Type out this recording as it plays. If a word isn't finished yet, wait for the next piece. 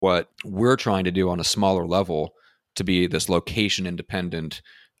what we're trying to do on a smaller level to be this location independent,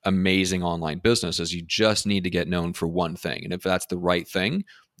 amazing online business is you just need to get known for one thing. And if that's the right thing,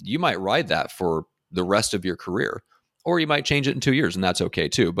 you might ride that for the rest of your career. Or you might change it in 2 years, and that's okay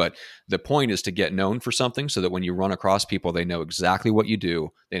too. But the point is to get known for something so that when you run across people, they know exactly what you do.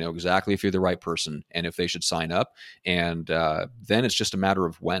 They know exactly if you're the right person and if they should sign up. And then it's just a matter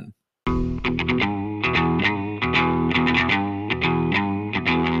of when.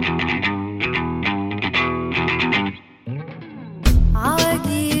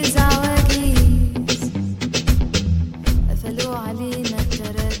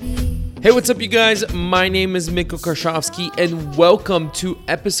 Hey, what's up, you guys? My name is Mikko Karshovsky, and welcome to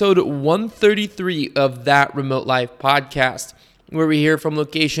episode 133 of That Remote Life podcast, where we hear from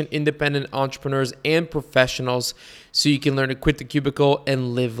location-independent entrepreneurs and professionals so you can learn to quit the cubicle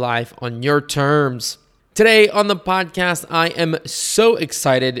and live life on your terms. Today on the podcast, I am so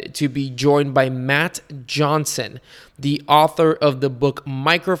excited to be joined by Matt Johnson, the author of the book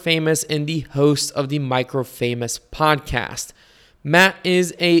Microfamous and the host of the Microfamous podcast. Matt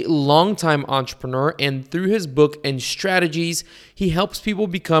is a longtime entrepreneur, and through his book and strategies, he helps people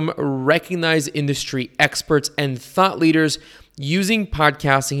become recognized industry experts and thought leaders using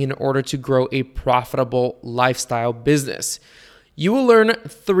podcasting in order to grow a profitable lifestyle business. You will learn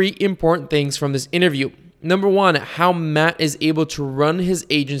 3 important things from this interview. Number 1, how Matt is able to run his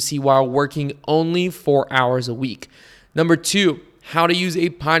agency while working only 4 hours a week. Number 2, how to use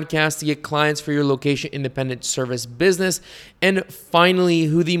a podcast to get clients for your location-independent service business. And finally,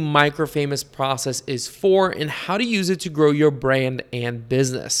 who the Microfamous process is for and how to use it to grow your brand and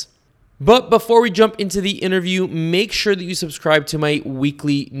business. But before we jump into the interview, make sure that you subscribe to my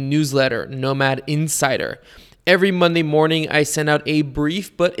weekly newsletter, Nomad Insider. Every Monday morning, I send out a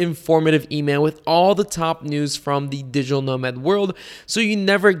brief but informative email with all the top news from the digital nomad world so you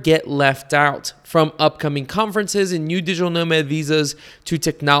never get left out. From upcoming conferences and new digital nomad visas to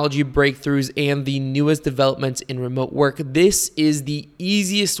technology breakthroughs and the newest developments in remote work, this is the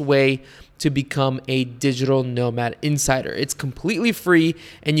easiest way to become a digital nomad insider. It's completely free,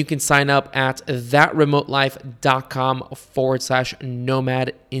 and you can sign up at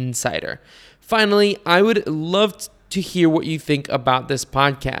thatremotelife.com/nomad insider. Finally, I would love to hear what you think about this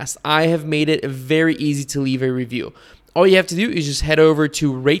podcast. I have made it very easy to leave a review. All you have to do is just head over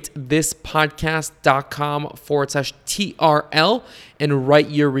to ratethispodcast.com/TRL and write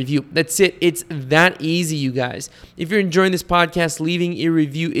your review. That's it. It's that easy, you guys. If you're enjoying this podcast, leaving a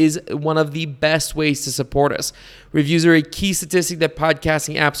review is one of the best ways to support us. Reviews are a key statistic that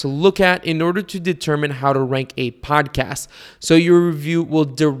podcasting apps look at in order to determine how to rank a podcast. So your review will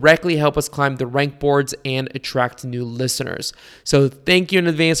directly help us climb the rank boards and attract new listeners. So thank you in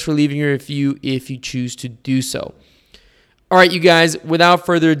advance for leaving your review if you choose to do so. All right, you guys, without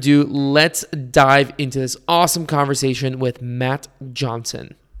further ado, let's dive into this awesome conversation with Matt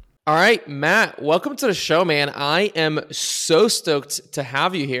Johnson. All right, Matt, welcome to the show, man. I am so stoked to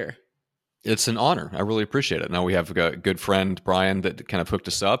have you here. It's an honor. I really appreciate it. Now we have a good friend, Brian, that kind of hooked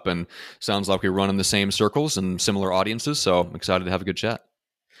us up, and sounds like we run in the same circles and similar audiences, so I'm excited to have a good chat.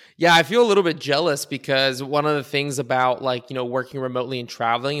 Yeah, I feel a little bit jealous because one of the things about working remotely and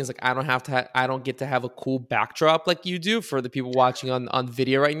traveling is I don't get to have a cool backdrop like you do for the people watching on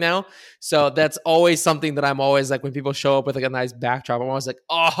video right now. So that's always something that I'm always when people show up with a nice backdrop, I'm always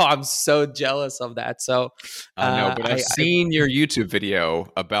oh, I'm so jealous of that. So I know, but I've seen your YouTube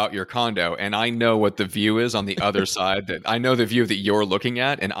video about your condo, and I know what the view is on the other side. That I know the view that you're looking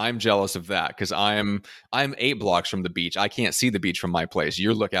at, and I'm jealous of that because I'm 8 blocks from the beach. I can't see the beach from my place.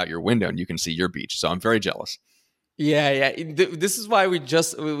 You look out your window and you can see your beach. So I'm very jealous. Yeah. This is why we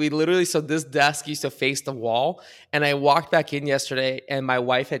literally, so this desk used to face the wall, and I walked back in yesterday and my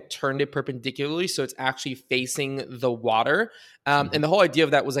wife had turned it perpendicularly. So it's actually facing the water. And the whole idea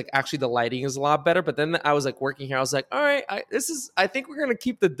of that was actually the lighting is a lot better. But then I was working here. I was all right, I think we're going to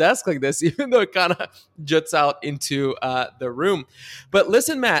keep the desk like this, even though it kind of juts out into the room. But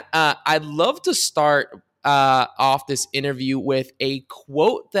listen, Matt, I'd love to start off this interview with a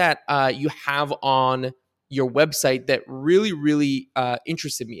quote that you have on your website that really, really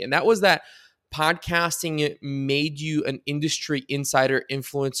interested me. And that was that podcasting made you an industry insider,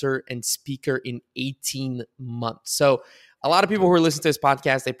 influencer, and speaker in 18 months. So a lot of people who are listening to this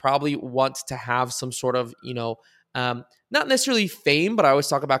podcast, they probably want to have some sort of, not necessarily fame, but I always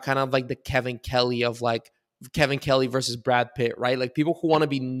talk about kind of the Kevin Kelly of Kevin Kelly versus Brad Pitt, right? People who want to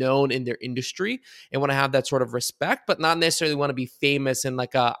be known in their industry and want to have that sort of respect, but not necessarily want to be famous and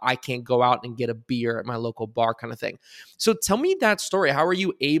I can't go out and get a beer at my local bar kind of thing. So tell me that story. How are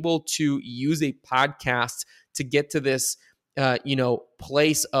you able to use a podcast to get to this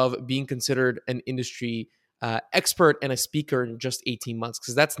place of being considered an industry expert and a speaker in just 18 months?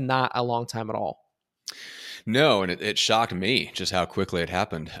 Because that's not a long time at all. No, and it shocked me just how quickly it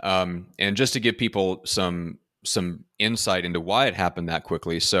happened. And just to give people some insight into why it happened that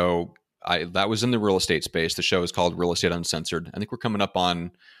quickly. So that was in the real estate space. The show is called Real Estate Uncensored. I think we're coming up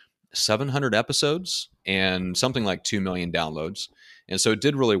on 700 episodes and something like 2 million downloads. And so it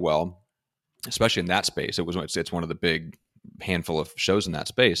did really well, especially in that space. It's one of the big handful of shows in that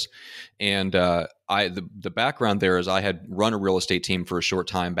space. And the background there is I had run a real estate team for a short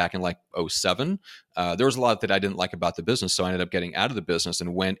time back in like 2007. There was a lot that I didn't like about the business, so I ended up getting out of the business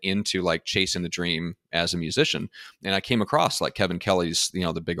and went into like chasing the dream as a musician. And I came across like Kevin Kelly's,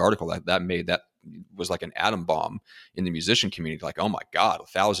 the big article that was like an atom bomb in the musician community. Like, oh my God,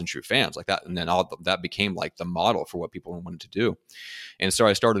 1,000 true fans like that. And then that became like the model for what people wanted to do. And so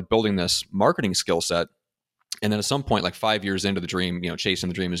I started building this marketing skill set. And then at some point, like 5 years into the dream, chasing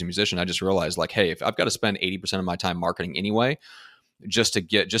the dream as a musician, I just realized like, hey, if I've got to spend 80% of my time marketing anyway, just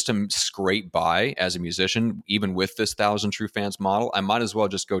to scrape by as a musician, even with this 1,000 true fans model, I might as well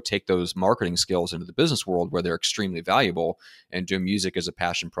just go take those marketing skills into the business world where they're extremely valuable and do music as a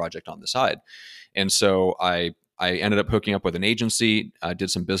passion project on the side. And so I ended up hooking up with an agency. I did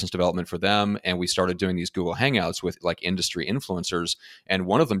some business development for them, and we started doing these Google Hangouts with like industry influencers. And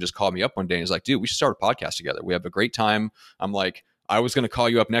one of them just called me up one day and was like, dude, we should start a podcast together. We have a great time. I'm like, I was going to call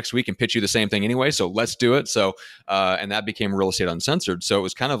you up next week and pitch you the same thing anyway, so let's do it. So, and that became Real Estate Uncensored. So it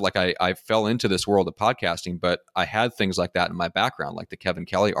was kind of like I fell into this world of podcasting, but I had things like that in my background, like the Kevin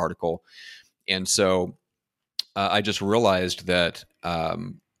Kelly article. And so I just realized that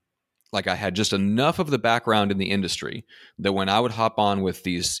like I had just enough of the background in the industry that when I would hop on with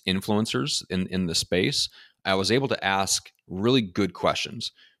these influencers in the space, I was able to ask really good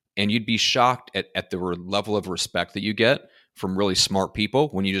questions. And you'd be shocked at the level of respect that you get from really smart people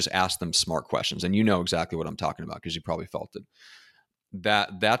when you just ask them smart questions. And you know exactly what I'm talking about because you probably felt it.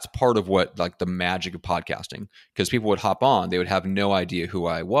 That's part of what like the magic of podcasting, because people would hop on, they would have no idea who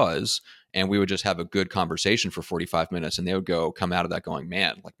I was, and we would just have a good conversation for 45 minutes, and they would come out of that going,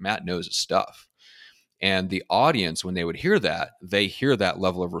 man, like Matt knows his stuff. And the audience, when they would hear that, they hear that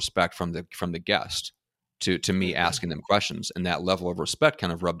level of respect from the guest to me asking them questions, and that level of respect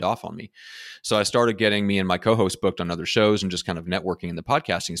kind of rubbed off on me. So I started getting me and my co-host booked on other shows and just kind of networking in the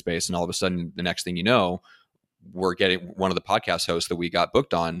podcasting space. And all of a sudden, the next thing you know, we're getting one of the podcast hosts that we got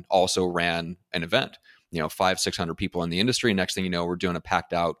booked on also ran an event, 500-600 people in the industry. Next thing you know, we're doing a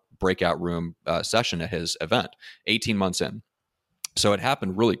packed out breakout room session at his event 18 months in. So it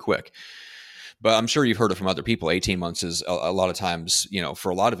happened really quick. But I'm sure you've heard it from other people. 18 months is a lot of times,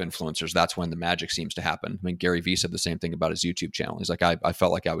 for a lot of influencers, that's when the magic seems to happen. I mean, Gary Vee said the same thing about his YouTube channel. He's like, I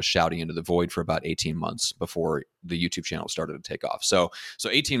felt like I was shouting into the void for about 18 months before the YouTube channel started to take off. So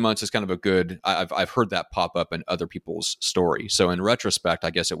 18 months is kind of a good, I've heard that pop up in other people's story. So in retrospect, I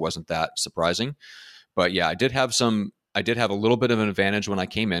guess it wasn't that surprising. But yeah, I did have a little bit of an advantage when I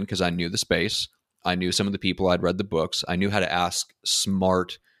came in because I knew the space. I knew some of the people. I'd read the books. I knew how to ask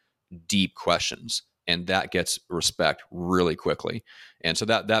smart, deep questions, and that gets respect really quickly. And so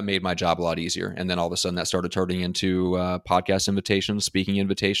that made my job a lot easier. And then all of a sudden that started turning into podcast invitations, speaking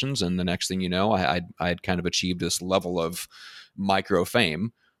invitations. And the next thing you know, I had kind of achieved this level of micro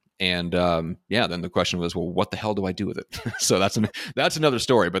fame. And then the question was, well, what the hell do I do with it? So that's another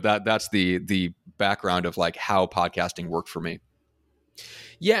story, but that's the background of like how podcasting worked for me.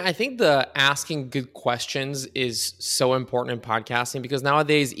 Yeah, I think the asking good questions is so important in podcasting because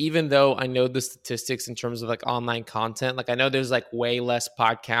nowadays, even though I know the statistics in terms of like online content, like I know there's like way less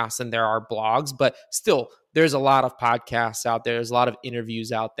podcasts than there are blogs, but still there's a lot of podcasts out there. There's a lot of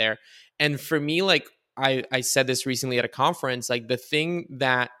interviews out there. And for me, like I said this recently at a conference, like the thing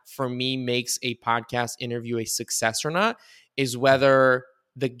that for me makes a podcast interview a success or not is whether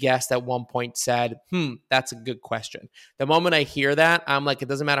the guest at one point said, that's a good question. The moment I hear that, I'm like, it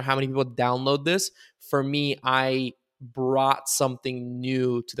doesn't matter how many people download this. For me, I brought something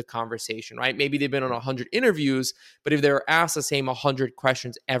new to the conversation, right? Maybe they've been on 100 interviews, but if they were asked the same 100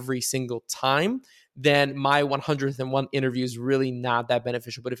 questions every single time, then my 101 interview is really not that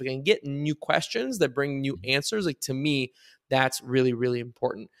beneficial. But if I can get new questions that bring new answers, like to me, that's really, really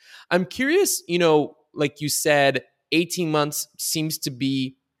important. I'm curious, like you said, 18 months seems to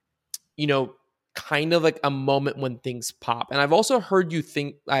be, kind of like a moment when things pop. And I've also heard you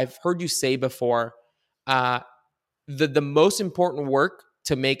say before, the most important work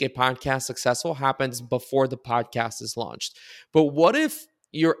to make a podcast successful happens before the podcast is launched. But what if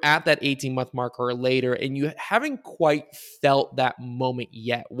you're at that 18-month mark or later and you haven't quite felt that moment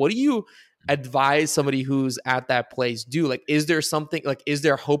yet? What do you advise somebody who's at that place do? Like, is there something, like, is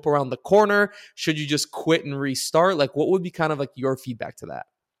there hope around the corner? Should you just quit and restart? Like, what would be kind of like your feedback to that?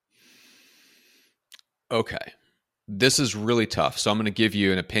 Okay. This is really tough. So I'm going to give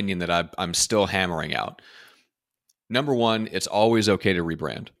you an opinion that I'm still hammering out. Number one, it's always okay to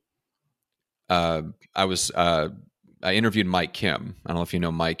rebrand. I interviewed Mike Kim. I don't know if you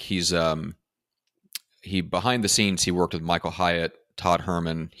know Mike. He behind the scenes, he worked with Michael Hyatt, Todd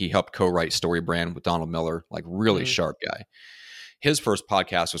Herman. He helped co-write StoryBrand with Donald Miller, like really sharp guy. His first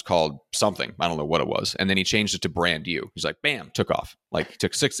podcast was called something. I don't know what it was. And then he changed it to Brand You. He's like, bam, took off. Like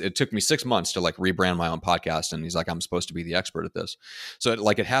it took me 6 months to like rebrand my own podcast. And he's like, I'm supposed to be the expert at this. So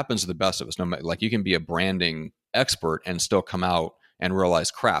it happens to the best of us. No matter, like you can be a branding expert and still come out and realize,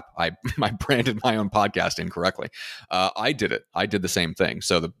 crap, I branded my own podcast incorrectly. I did it. I did the same thing.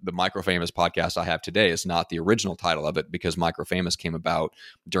 So the Microfamous podcast I have today is not the original title of it because Microfamous came about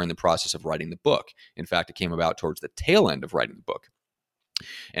during the process of writing the book. In fact, it came about towards the tail end of writing the book.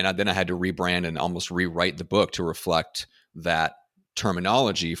 And then I had to rebrand and almost rewrite the book to reflect that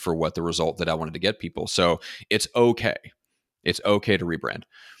terminology for what the result that I wanted to get people. So it's okay. It's okay to rebrand.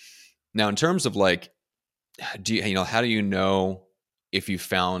 Now, in terms of like, how do you know if you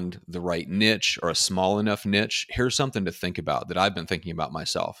found the right niche or a small enough niche? Here's something to think about that I've been thinking about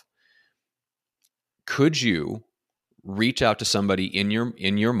myself. Could you reach out to somebody in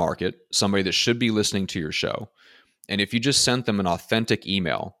your market, somebody that should be listening to your show, and if you just sent them an authentic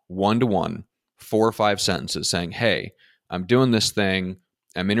email, 1-to-1, 4 or 5 sentences saying, hey, I'm doing this thing.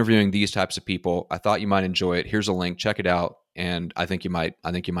 I'm interviewing these types of people. I thought you might enjoy it. Here's a link. Check it out. And I think you might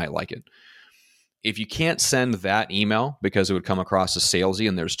like it. If you can't send that email because it would come across as salesy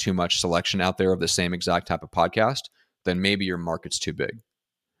and there's too much selection out there of the same exact type of podcast, then maybe your market's too big.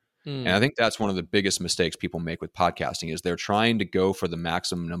 And I think that's one of the biggest mistakes people make with podcasting is they're trying to go for the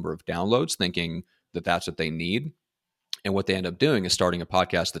maximum number of downloads, thinking that that's what they need. And what they end up doing is starting a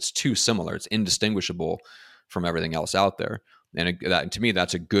podcast that's too similar. It's indistinguishable from everything else out there. And that, to me,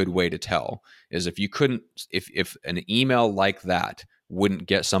 that's a good way to tell is if an email like that wouldn't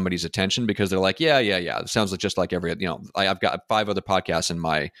get somebody's attention because they're like, yeah, it sounds like just like every, I've got 5 other podcasts in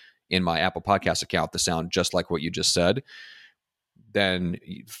my Apple Podcast account that sound just like what you just said. Then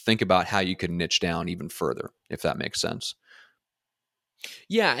think about how you could niche down even further, if that makes sense.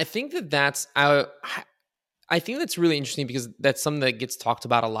 Yeah, I think I think that's really interesting because that's something that gets talked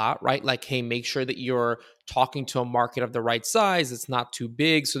about a lot, right? Like, hey, make sure that you're talking to a market of the right size. It's not too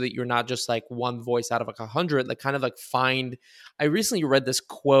big so that you're not just like one voice out of like 100. Like kind of like I recently read this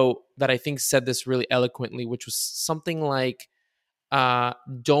quote that I think said this really eloquently, which was something like,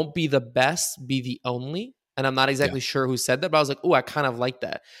 don't be the best, be the only. And I'm not exactly sure who said that, but I was like, oh, I kind of like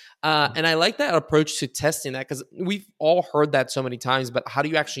that. And I like that approach to testing that because we've all heard that so many times, but how do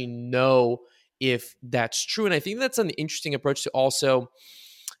you actually know if that's true? And I think that's an interesting approach to also,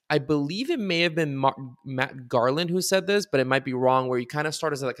 I believe it may have been Matt Garland who said this, but it might be wrong, where you kind of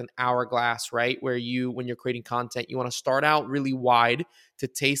start as like an hourglass, right? Where when you're creating content, you want to start out really wide to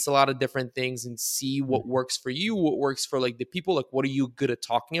taste a lot of different things and see what works for you, what works for like the people, like what are you good at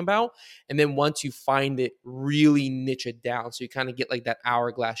talking about? And then once you find it, really niche it down. So you kind of get like that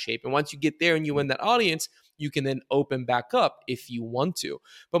hourglass shape. And once you get there and you win that audience, you can then open back up if you want to.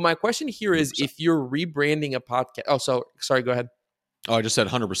 But my question here is, 100%. If you're rebranding a podcast, sorry, go ahead. Oh, I just said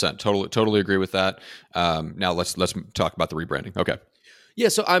 100%. Totally agree with that. Now let's talk about the rebranding. Okay. Yeah,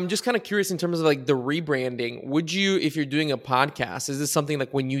 so I'm just kind of curious in terms of like the rebranding. Would you, if you're doing a podcast, is this something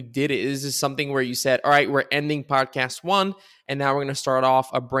like when you did it, is this something where you said, all right, we're ending podcast 1 and now we're going to start off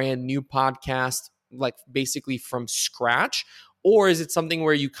a brand new podcast, like basically from scratch? Or is it something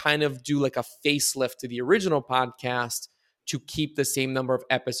where you kind of do like a facelift to the original podcast to keep the same number of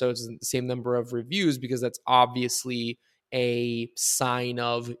episodes and the same number of reviews? Because that's obviously a sign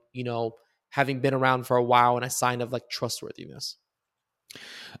of, having been around for a while and a sign of like trustworthiness.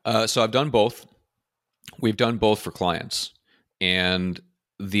 So I've done both. We've done both for clients. And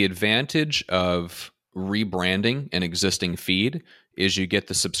the advantage of rebranding an existing feed is you get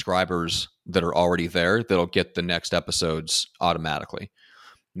the subscribers that are already there that'll get the next episodes automatically.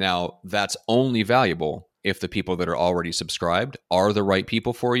 Now, that's only valuable if the people that are already subscribed are the right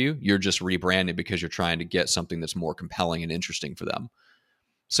people for you. You're just rebranding because you're trying to get something that's more compelling and interesting for them.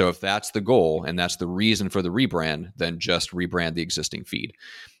 So if that's the goal and that's the reason for the rebrand, then just rebrand the existing feed.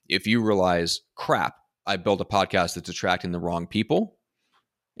 If you realize, crap, I built a podcast that's attracting the wrong people,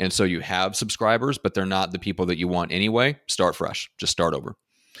 and so you have subscribers, but they're not the people that you want anyway, start fresh. Just start over.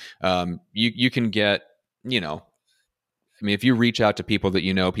 You can get, if you reach out to people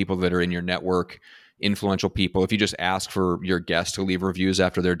that people that are in your network, influential people. If you just ask for your guests to leave reviews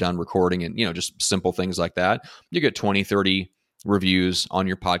after they're done recording and, just simple things like that, you get 20, 30 reviews on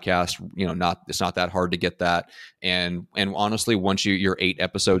your podcast. It's not that hard to get that. And honestly, once you're 8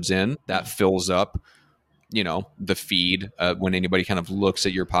 episodes in, that fills up the feed. When anybody kind of looks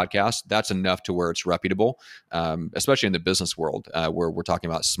at your podcast, that's enough to where it's reputable, especially in the business world, where we're talking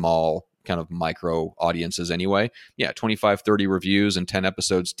about small kind of micro audiences anyway. 25, 30 reviews and 10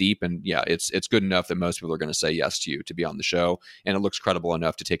 episodes deep. And it's good enough that most people are going to say yes to you to be on the show. And it looks credible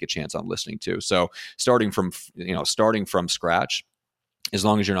enough to take a chance on listening to. So starting from scratch, as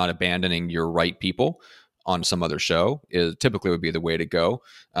long as you're not abandoning your right people on some other show, is typically would be the way to go.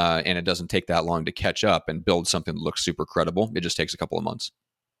 And it doesn't take that long to catch up and build something that looks super credible. It just takes a couple of months.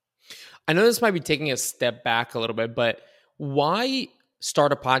 I know this might be taking a step back a little bit, but why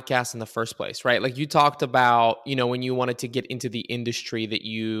start a podcast in the first place, right? Like you talked about, when you wanted to get into the industry that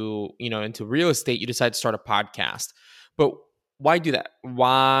into real estate, you decided to start a podcast. But why do that?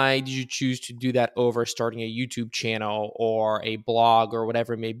 Why did you choose to do that over starting a YouTube channel or a blog or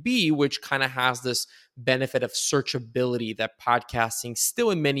whatever it may be, which kind of has this benefit of searchability that podcasting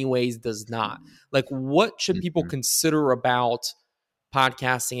still in many ways does not? Like, what should people consider about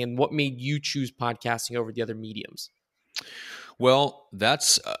podcasting, and what made you choose podcasting over the other mediums? Well,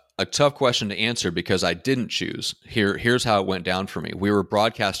 that's a tough question to answer because I didn't choose. Here's how it went down for me. We were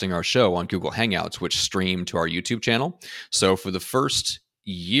broadcasting our show on Google Hangouts, which streamed to our YouTube channel. So for the first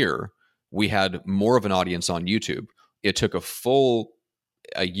year, we had more of an audience on YouTube. It took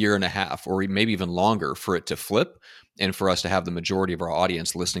a year and a half, or maybe even longer, for it to flip and for us to have the majority of our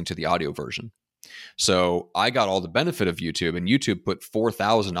audience listening to the audio version. So I got all the benefit of YouTube, and YouTube put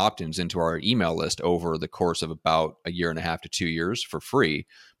 4,000 opt-ins into our email list over the course of about a year and a half to 2 years for free,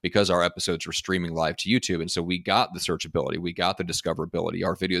 because our episodes were streaming live to YouTube. And so we got the searchability, we got the discoverability.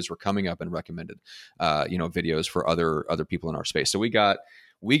 Our videos were coming up and recommended, videos for other people in our space. So we got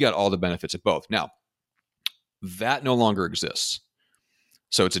all the benefits of both. Now, that no longer exists.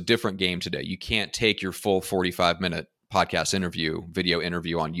 So it's a different game today. You can't take your full 45-minute podcast video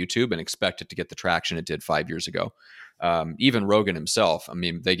interview on YouTube and expect it to get the traction it did 5 years ago. Even Rogan himself, I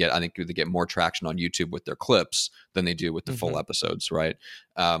think they get more traction on YouTube with their clips than they do with the full episodes, right?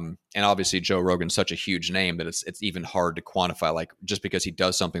 And obviously Joe Rogan's such a huge name that it's even hard to quantify. Like, just because he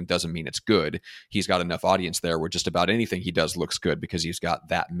does something doesn't mean it's good. He's got enough audience there where just about anything he does looks good because he's got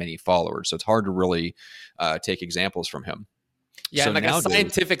that many followers. So it's hard to really take examples from him. Yeah, so in like nowadays, a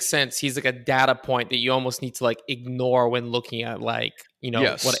scientific sense, he's like a data point that you almost need to like ignore when looking at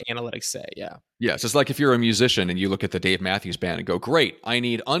Yes. what analytics say. Yeah. Yes, it's like if you're a musician and you look at the Dave Matthews Band and go, "Great, I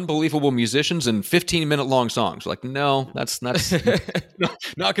need unbelievable musicians and 15-minute long songs." Like, no, that's not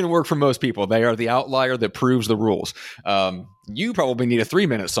going to work for most people. They are the outlier that proves the rules. You probably need a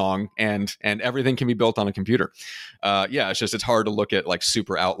 3-minute song, and everything can be built on a computer. It's hard to look at like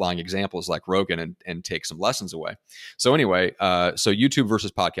super outlying examples like Rogan and take some lessons away. So anyway, so YouTube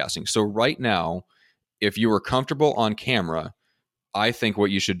versus podcasting. So right now, if you are comfortable on camera, I think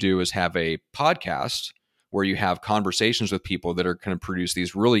what you should do is have a podcast where you have conversations with people that are going to produce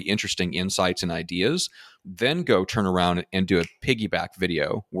these really interesting insights and ideas. Then go turn around and do a piggyback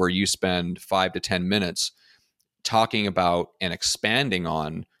video where you spend 5 to 10 minutes talking about and expanding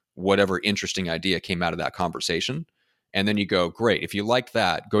on whatever interesting idea came out of that conversation. And then you go, great, if you like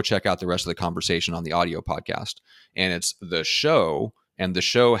that, go check out the rest of the conversation on the audio podcast. And it's the show, and the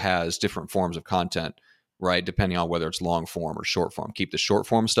show has different forms of content, right? Depending on whether it's long form or short form. Keep the short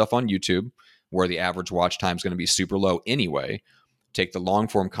form stuff on YouTube, where the average watch time is going to be super low anyway. Take the long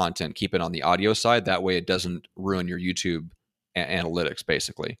form content, keep it on the audio side. That way it doesn't ruin your YouTube analytics,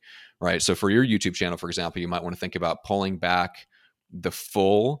 basically, right? So for your YouTube channel, for example, you might want to think about pulling back the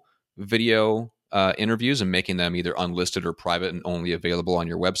full video interviews and making them either unlisted or private and only available on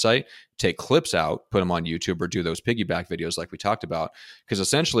your website. Take clips out, put them on YouTube, or do those piggyback videos like we talked about. Because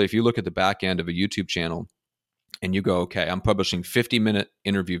essentially, if you look at the back end of a YouTube channel and you go, okay, I'm publishing 50-minute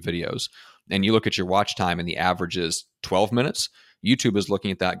interview videos, and you look at your watch time and the average is 12 minutes, YouTube is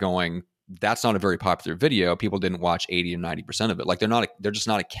looking at that going, that's not a very popular video. People didn't watch 80 or 90% of it. Like they're just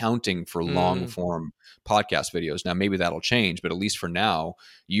not accounting for long form podcast videos. Now, maybe that'll change, but at least for now,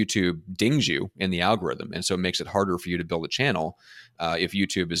 YouTube dings you in the algorithm. And so it makes it harder for you to build a channel if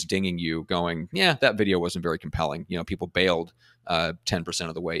YouTube is dinging you going, yeah, that video wasn't very compelling. People bailed 10%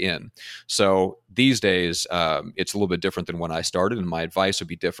 of the way in. So these days, it's a little bit different than when I started, and my advice would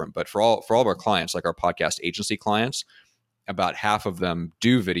be different. But for all of our clients, like our podcast agency clients, about half of them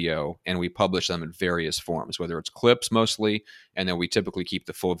do video, and we publish them in various forms, whether it's clips mostly, and then we typically keep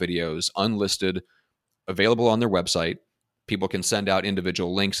the full videos unlisted, available on their website, People can send out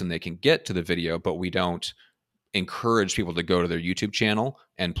individual links and they can get to the video, but we don't encourage people to go to their YouTube channel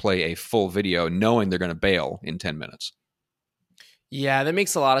and play a full video knowing they're going to bail in 10 minutes. Yeah, that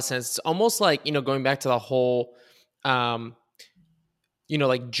makes a lot of sense. It's almost like, going back to the whole, like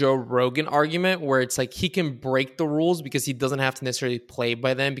Joe Rogan argument where it's like he can break the rules because he doesn't have to necessarily play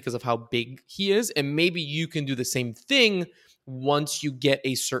by them because of how big he is. And maybe you can do the same thing once you get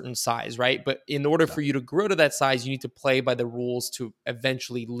a certain size, right? But in order for you to grow to that size, you need to play by the rules to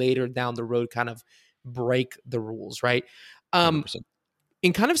eventually later down the road kind of break the rules, right? 100%.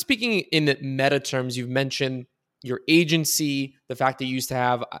 In kind of speaking in meta terms, you've mentioned your agency, the fact that you used to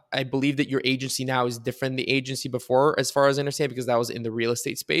have, I believe that your agency now is different than the agency before, as far as I understand, because that was in the real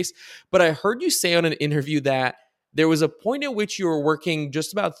estate space. But I heard you say on an interview that there was a point at which you were working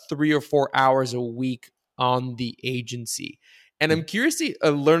just about 3 or 4 hours a week on the agency. And I'm curious to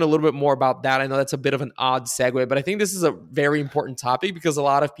learn a little bit more about that. I know that's a bit of an odd segue, but I think this is a very important topic because a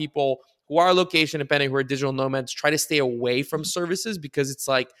lot of people who are location dependent, who are digital nomads, try to stay away from services because it's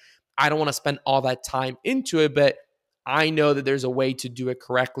like, I don't want to spend all that time into it, but I know that there's a way to do it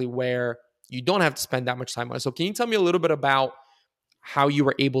correctly where you don't have to spend that much time on it. So can you tell me a little bit about how you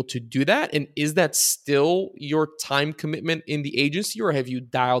were able to do that? And is that still your time commitment in the agency, or have you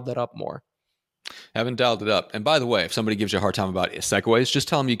dialed that up more? Haven't dialed it up. And by the way, if somebody gives you a hard time about segues, just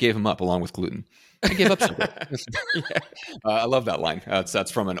tell them you gave them up along with gluten. I gave up Segway. Yeah. I love that line.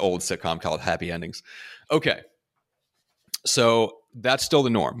 That's from an old sitcom called Happy Endings. Okay. So that's still the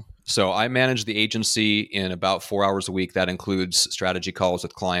norm. So I manage the agency in about 4 hours a week. That includes strategy calls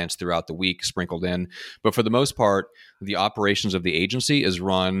with clients throughout the week sprinkled in. But for the most part, the operations of the agency is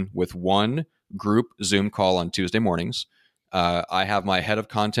run with one group Zoom call on Tuesday mornings. I have my head of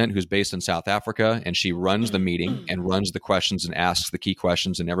content who's based in South Africa, and she runs the meeting and runs the questions and asks the key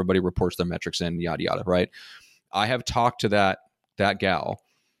questions, and everybody reports their metrics in, yada, yada, right? I have talked to that gal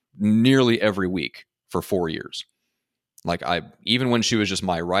nearly every week for 4 years. Like even when she was just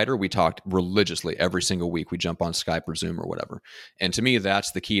my writer, we talked religiously every single week. We jump on Skype or Zoom or whatever. And to me,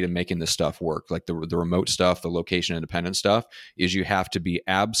 that's the key to making this stuff work. Like the remote stuff, the location independent stuff, is you have to be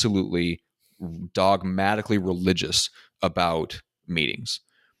absolutely dogmatically religious about meetings.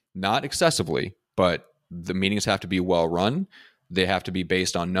 Not excessively, but the meetings have to be well run. They have to be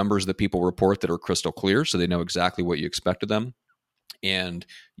based on numbers that people report that are crystal clear, so they know exactly what you expect of them. And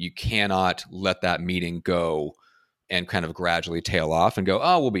you cannot let that meeting go and kind of gradually tail off and go,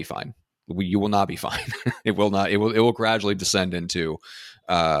 oh, we'll be fine. You will not be fine. It will not. It will gradually descend into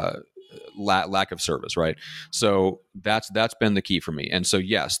lack of service, right? So that's been the key for me. And so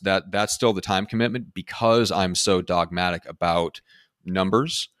yes, that's still the time commitment because I'm so dogmatic about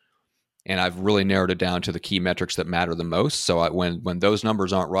numbers, and I've really narrowed it down to the key metrics that matter the most. So when those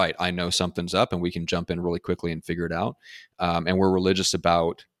numbers aren't right, I know something's up, and we can jump in really quickly and figure it out. And we're religious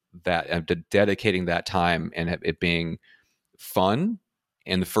about that, dedicating that time and it being fun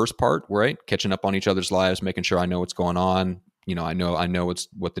in the first part, right? Catching up on each other's lives, making sure I know what's going on. I know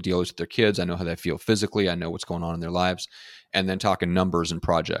what the deal is with their kids. I know how they feel physically. I know what's going on in their lives, and then talking numbers and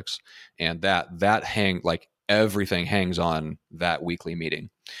projects, and that everything hangs on that weekly meeting.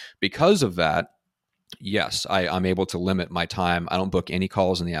 Because of that, yes, I'm able to limit my time. I don't book any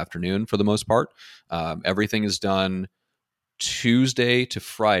calls in the afternoon for the most part. Everything is done Tuesday to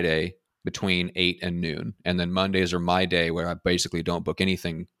Friday between 8 and noon. And then Mondays are my day where I basically don't book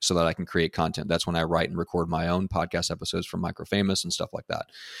anything so that I can create content. That's when I write and record my own podcast episodes for Microfamous and stuff like that.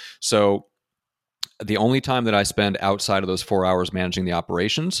 So the only time that I spend outside of those 4 hours managing the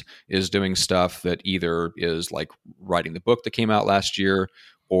operations is doing stuff that either is like writing the book that came out last year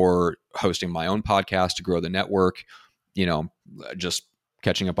or hosting my own podcast to grow the network, just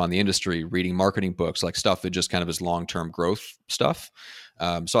catching up on the industry, reading marketing books, like stuff that just kind of is long-term growth stuff.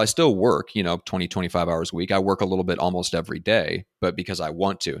 So I still work, 20, 25 hours a week. I work a little bit almost every day, but because I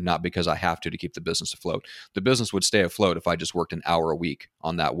want to, not because I have to keep the business afloat. The business would stay afloat if I just worked an hour a week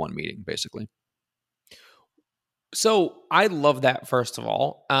on that one meeting, basically. So I love that, first of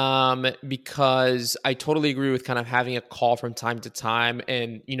all, because I totally agree with kind of having a call from time to time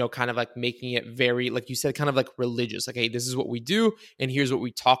and, kind of like making it very, like you said, kind of like religious. Like, hey, this is what we do and here's what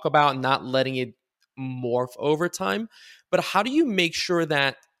we talk about, not letting it morph over time. But how do you make sure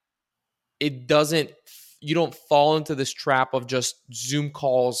that you don't fall into this trap of just Zoom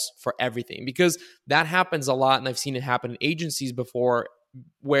calls for everything? Because that happens a lot. And I've seen it happen in agencies before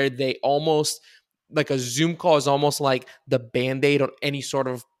where they almost, like a Zoom call is almost like the Band-Aid on any sort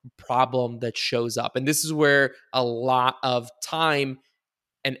of problem that shows up. And this is where a lot of time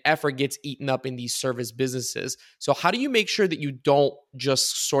and effort gets eaten up in these service businesses. So how do you make sure that you don't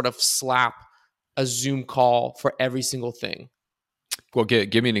just sort of slap a Zoom call for every single thing? Well,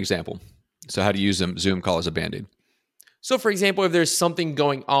 give me an example. So how do you use Zoom call as a Band-Aid? So for example, if there's something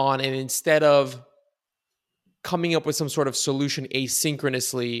going on and instead of coming up with some sort of solution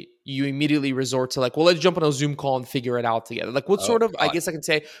asynchronously, you immediately resort to like, well, let's jump on a Zoom call and figure it out together. Like what sort of, I guess I can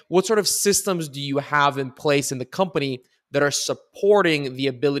say, what sort of systems do you have in place in the company that are supporting the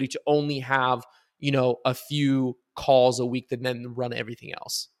ability to only have, a few calls a week that then run everything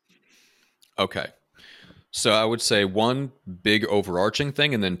else? Okay. So I would say one big overarching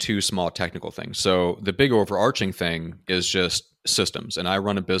thing and then two small technical things. So the big overarching thing is just systems. And I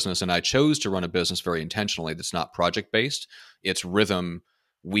run a business, and I chose to run a business very intentionally that's not project based. It's rhythm,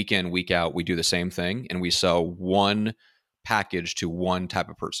 week in, week out. We do the same thing, and we sell one package to one type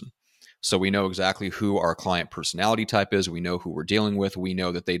of person. So we know exactly who our client personality type is. We know who we're dealing with. We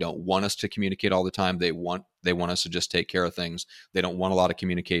know that they don't want us to communicate all the time. They want us to just take care of things. They don't want a lot of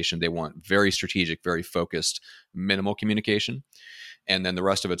communication. They want very strategic, very focused, minimal communication. And then the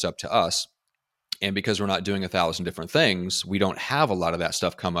rest of it's up to us. And because we're not doing 1,000 different things, we don't have a lot of that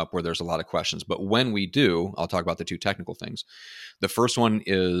stuff come up where there's a lot of questions. But when we do, I'll talk about the two technical things. The first one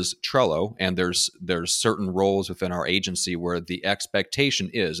is Trello, and there's certain roles within our agency where the expectation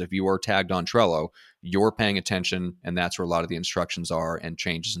is if you are tagged on Trello, you're paying attention, and that's where a lot of the instructions are and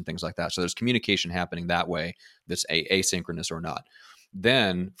changes and things like that. So there's communication happening that way that's asynchronous or not.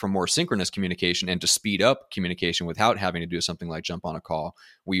 Then for more synchronous communication and to speed up communication without having to do something like jump on a call,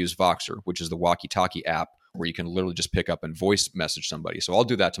 we use Voxer, which is the walkie-talkie app where you can literally just pick up and voice message somebody. So I'll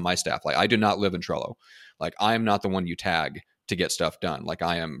do that to my staff. Like I do not live in Trello. Like I am not the one you tag to get stuff done. Like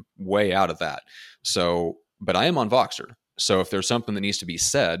I am way out of that. So, but I am on Voxer. So if there's something that needs to be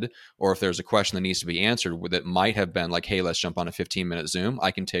said, or if there's a question that needs to be answered that might have been like, hey, let's jump on a 15-minute Zoom,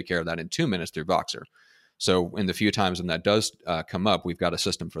 I can take care of that in 2 minutes through Voxer. So in the few times when that does come up, we've got a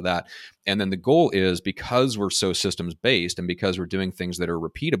system for that. And then the goal is, because we're so systems based and because we're doing things that are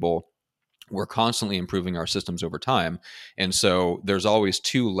repeatable, we're constantly improving our systems over time. And so there's always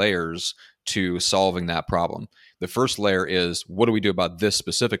two layers to solving that problem. The first layer is, what do we do about this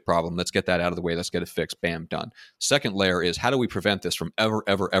specific problem? Let's get that out of the way. Let's get it fixed. Bam, done. Second layer is, how do we prevent this from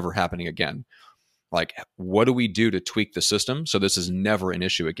ever happening again? Like, what do we do to tweak the system so this is never an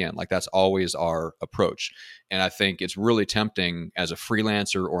issue again? Like, that's always our approach. And I think it's really tempting as a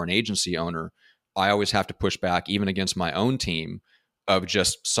freelancer or an agency owner. I always have to push back, even against my own team, of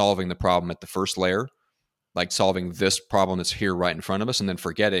just solving the problem at the first layer, like solving this problem that's here right in front of us and then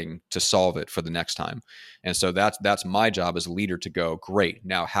forgetting to solve it for the next time. And so that's my job as a leader, to go, great,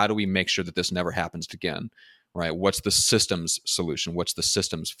 now how do we make sure that this never happens again? Right? What's the systems solution? What's the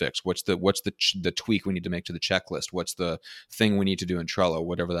systems fix? What's the tweak we need to make to the checklist? What's the thing we need to do in Trello,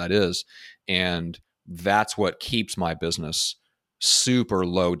 whatever that is? And that's what keeps my business super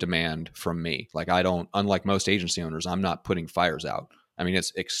low demand from me. Like unlike most agency owners, I'm not putting fires out. I mean,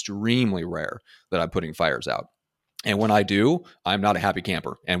 it's extremely rare that I'm putting fires out. And when I do, I'm not a happy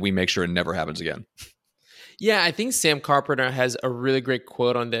camper, and we make sure it never happens again. Yeah, I think Sam Carpenter has a really great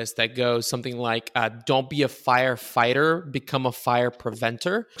quote on this that goes something like, don't be a firefighter, become a fire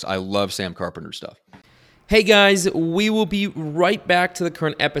preventer. I love Sam Carpenter stuff. Hey guys, we will be right back to the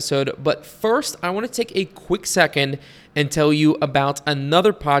current episode, but first I want to take a quick second and tell you about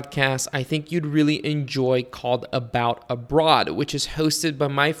another podcast I think you'd really enjoy called About Abroad, which is hosted by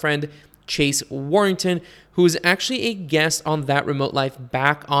my friend Chase Warrington, who is actually a guest on That Remote Life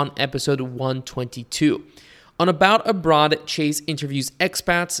back on episode 122. On About Abroad, Chase interviews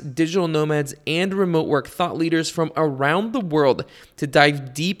expats, digital nomads, and remote work thought leaders from around the world to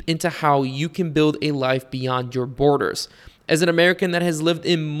dive deep into how you can build a life beyond your borders. As an American that has lived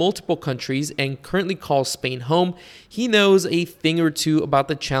in multiple countries and currently calls Spain home, he knows a thing or two about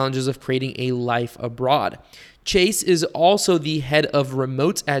the challenges of creating a life abroad. Chase is also the head of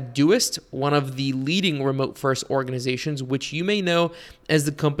remote at Doist, one of the leading remote-first organizations, which you may know as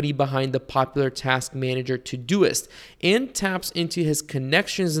the company behind the popular task manager Todoist, and taps into his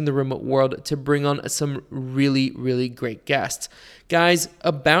connections in the remote world to bring on some really, really great guests. Guys,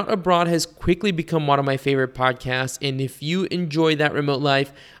 About Abroad has quickly become one of my favorite podcasts, and if you enjoy That Remote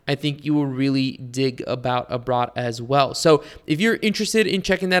Life, I think you will really dig About Abroad as well. So if you're interested in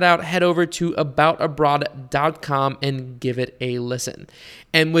checking that out, head over to aboutabroad.com and give it a listen.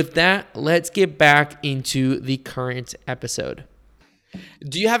 And with that, let's get back into the current episode.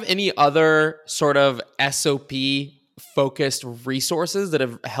 Do you have any other sort of SOP focused resources that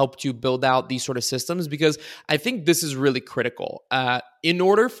have helped you build out these sort of systems? Because I think this is really critical. In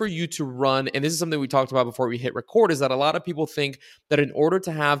order for you to run, and this is something we talked about before we hit record, is that a lot of people think that in order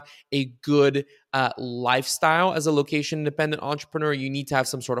to have a good lifestyle as a location independent entrepreneur. You need to have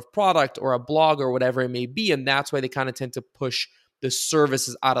some sort of product or a blog or whatever it may be. And that's why they kind of tend to push the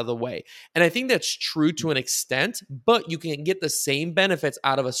services out of the way. And I think that's true to an extent, but you can get the same benefits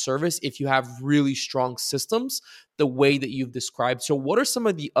out of a service if you have really strong systems, the way that you've described. So what are some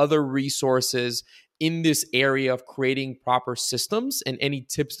of the other resources in this area of creating proper systems, and any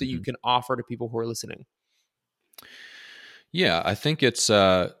tips that you can offer to people who are listening? Yeah, I think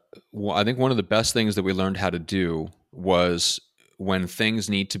I think one of the best things that we learned how to do was, when things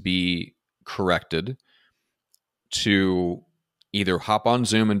need to be corrected, to either hop on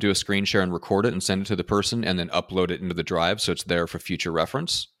Zoom and do a screen share and record it and send it to the person, and then upload it into the drive so it's there for future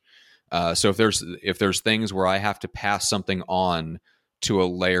reference. So if there's things where I have to pass something on to a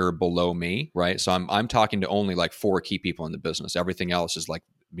layer below me, right? So I'm talking to only like 4 key people in the business. Everything else is like,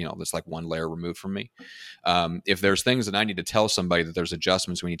 that's like one layer removed from me. If there's things that I need to tell somebody that there's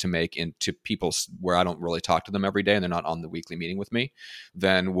adjustments we need to make into people where I don't really talk to them every day and they're not on the weekly meeting with me,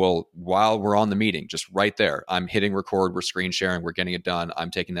 then while we're on the meeting, just right there, I'm hitting record, we're screen sharing, we're getting it done.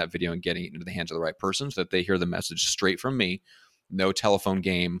 I'm taking that video and getting it into the hands of the right person so that they hear the message straight from me. No telephone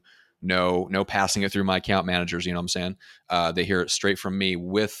game, no passing it through my account managers. You know what I'm saying? They hear it straight from me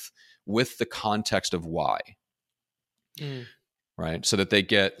with the context of why. Right? So that they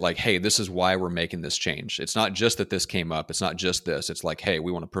get like, hey, this is why we're making this change. It's not just that this came up. It's not just this. It's like, hey,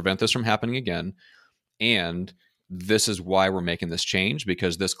 we want to prevent this from happening again. And this is why we're making this change,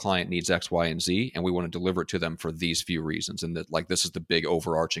 because this client needs X, Y, and Z, and we want to deliver it to them for these few reasons. And that, like, this is the big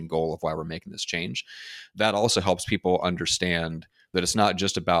overarching goal of why we're making this change. That also helps people understand that it's not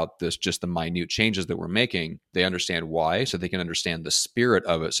just about just the minute changes that we're making. They understand why, so they can understand the spirit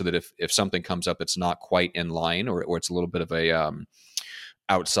of it, so that if something comes up that's not quite in line, or it's a little bit of a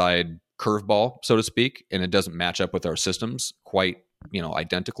outside curveball, so to speak, and it doesn't match up with our systems quite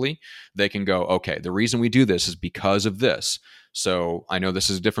identically, they can go, okay, the reason we do this is because of this. So I know this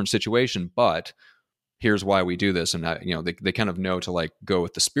is a different situation, but here's why we do this. And they kind of know to like go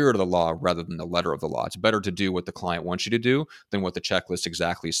with the spirit of the law rather than the letter of the law. It's better to do what the client wants you to do than what the checklist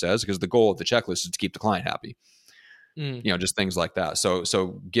exactly says, because the goal of the checklist is to keep the client happy. Just things like that.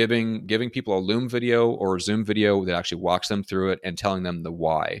 So giving people a Loom video or a Zoom video that actually walks them through it and telling them the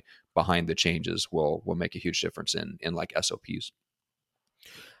why behind the changes will make a huge difference in like SOPs.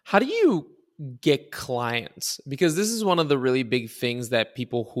 How do you get clients? Because this is one of the really big things that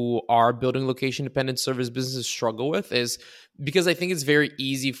people who are building location dependent service businesses struggle with, is because I think it's very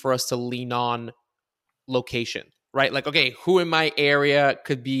easy for us to lean on location, right? Like, okay, who in my area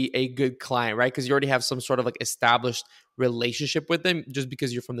could be a good client, right? Because you already have some sort of like established relationship with them just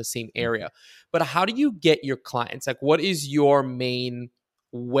because you're from the same area. But how do you get your clients? Like, what is your main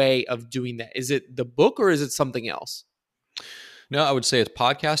way of doing that? Is it the book or is it something else? No, I would say it's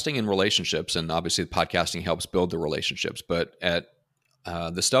podcasting and relationships. And obviously podcasting helps build the relationships. But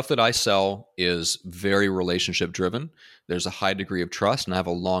the stuff that I sell is very relationship driven. There's a high degree of trust, and I have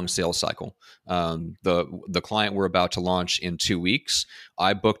a long sales cycle. The client we're about to launch in 2 weeks,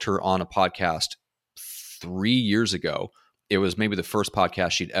 I booked her on a podcast 3 years ago. It was maybe the first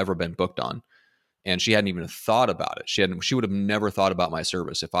podcast she'd ever been booked on. And she hadn't even thought about it. She would have never thought about my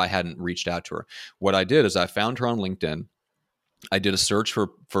service if I hadn't reached out to her. What I did is I found her on LinkedIn. I did a search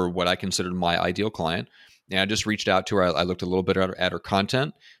for what I considered my ideal client. And I just reached out to her. I looked a little bit at her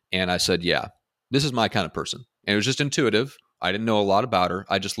content, and I said, yeah, this is my kind of person. And it was just intuitive. I didn't know a lot about her.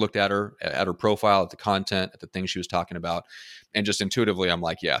 I just looked at her profile, at the content, at the things she was talking about. And just intuitively, I'm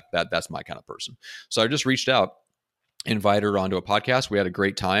like, yeah, that's my kind of person. So I just reached out, invited her onto a podcast. We had a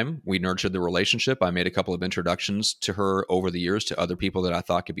great time. We nurtured the relationship. I made a couple of introductions to her over the years to other people that I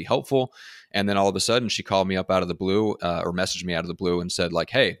thought could be helpful. And then all of a sudden she called me up out of the blue, or messaged me out of the blue and said like,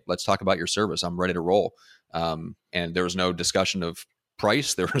 hey, let's talk about your service. I'm ready to roll. And there was no discussion of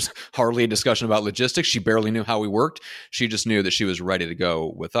price. There was hardly a discussion about logistics. She barely knew how we worked. She just knew that she was ready to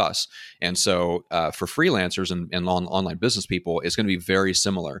go with us. And so for freelancers and online business people, it's going to be very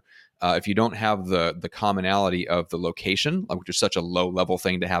similar. If you don't have the commonality of the location, which is such a low level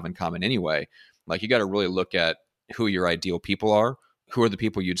thing to have in common anyway, like you got to really look at who your ideal people are, who are the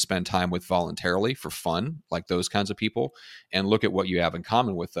people you'd spend time with voluntarily for fun, like those kinds of people, and look at what you have in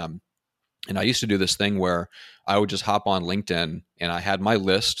common with them. And I used to do this thing where I would just hop on LinkedIn and I had my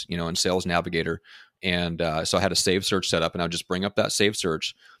list, in Sales Navigator. And so I had a saved search set up, and I would just bring up that saved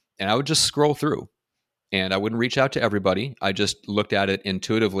search and I would just scroll through. And I wouldn't reach out to everybody. I just looked at it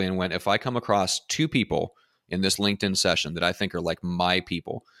intuitively and went, if I come across 2 people in this LinkedIn session that I think are like my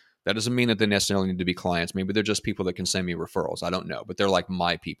people, that doesn't mean that they necessarily need to be clients. Maybe they're just people that can send me referrals. I don't know, but they're like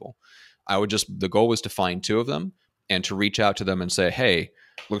my people. The goal was to find 2 of them and to reach out to them and say, hey,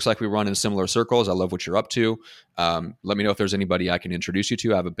 Looks like we run in similar circles. I love what you're up to. Let me know if there's anybody I can introduce you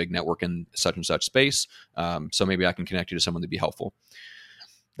to. I have a big network in such and such space. So maybe I can connect you to someone that'd be helpful.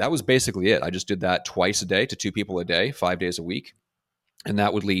 That was basically it. I just did that twice a day to 2 people a day, 5 days a week. And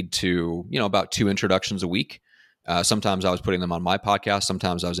that would lead to, about 2 introductions a week. Sometimes I was putting them on my podcast.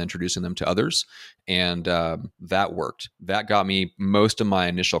 Sometimes I was introducing them to others. And that worked. That got me most of my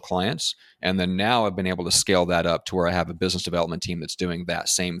initial clients. And then now I've been able to scale that up to where I have a business development team that's doing that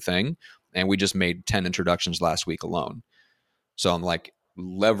same thing. And we just made 10 introductions last week alone. So I'm like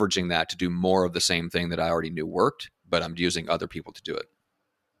leveraging that to do more of the same thing that I already knew worked, but I'm using other people to do it.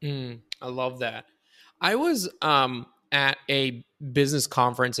 I love that. I was at a business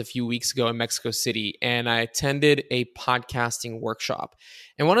conference a few weeks ago in Mexico City, and I attended a podcasting workshop.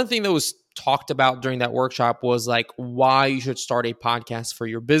 And one of the things that was talked about during that workshop was like why you should start a podcast for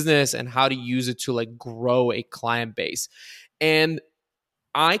your business and how to use it to like grow a client base. And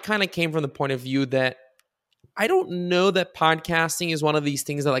I kind of came from the point of view that I don't know that podcasting is one of these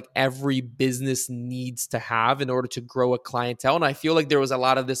things that like every business needs to have in order to grow a clientele. And I feel like there was a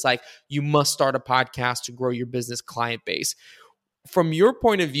lot of this, like, you must start a podcast to grow your business client base. From your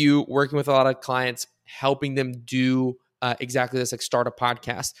point of view, working with a lot of clients, helping them do exactly this, like start a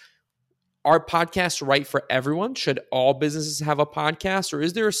podcast. Are podcasts right for everyone? Should all businesses have a podcast? Or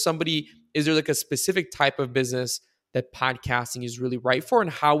is there like a specific type of business that podcasting is really right for? And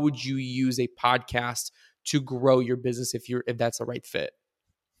how would you use a podcast to grow your business if that's the right fit?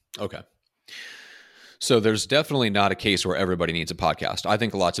 Okay. So there's definitely not a case where everybody needs a podcast. I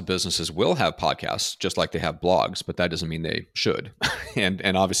think lots of businesses will have podcasts just like they have blogs, but that doesn't mean they should.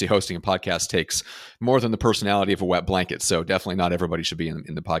 and obviously hosting a podcast takes more than the personality of a wet blanket. So definitely not everybody should be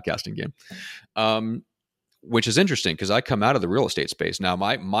in the podcasting game. Which is interesting because I come out of the real estate space. Now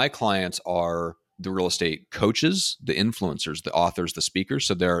my clients are the real estate coaches, the influencers, the authors, the speakers.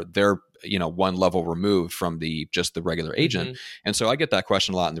 So they're one level removed from just the regular agent. Mm-hmm. And so I get that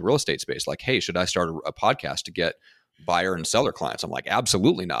question a lot in the real estate space. Like, hey, should I start a podcast to get buyer and seller clients? I'm like,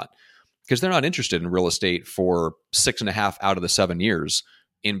 absolutely not. Because they're not interested in real estate for 6.5 out of the 7 years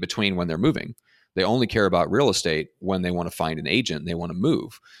in between when they're moving. They only care about real estate when they want to find an agent and they want to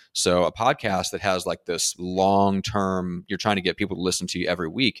move. So a podcast that has like this long-term, you're trying to get people to listen to you every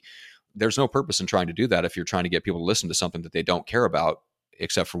week, there's no purpose in trying to do that if you're trying to get people to listen to something that they don't care about,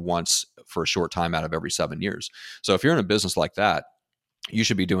 except for once for a short time out of every 7 years. So if you're in a business like that, you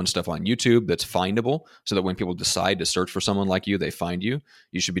should be doing stuff on YouTube that's findable so that when people decide to search for someone like you, they find you.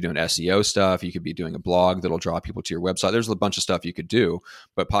 You should be doing SEO stuff. You could be doing a blog that'll draw people to your website. There's a bunch of stuff you could do,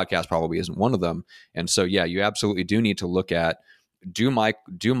 but podcast probably isn't one of them. And so, yeah, you absolutely do need to look at, do my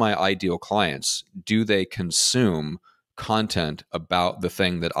ideal clients, do they consume content about the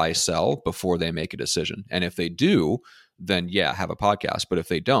thing that I sell before they make a decision? And if they do, then yeah, have a podcast. But if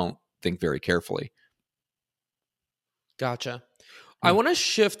they don't, think very carefully. Gotcha. I want to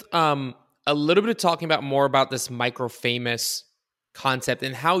shift a little bit of talking about more about this micro famous concept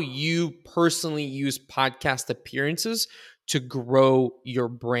and how you personally use podcast appearances to grow your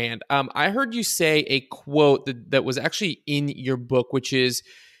brand. I heard you say a quote that was actually in your book, which is,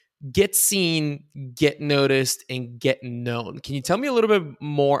 get seen, get noticed, and get known. Can you tell me a little bit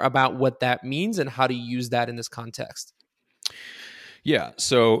more about what that means and how to use that in this context? Yeah.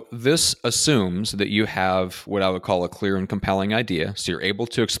 So this assumes that you have what I would call a clear and compelling idea. So you're able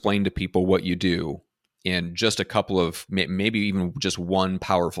to explain to people what you do in just a couple of, maybe even just one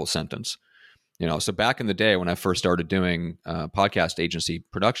powerful sentence. So back in the day when I first started doing podcast agency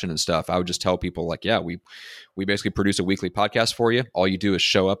production and stuff, I would just tell people like, yeah, we basically produce a weekly podcast for you. All you do is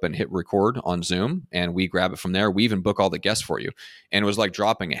show up and hit record on Zoom and we grab it from there. We even book all the guests for you. And it was like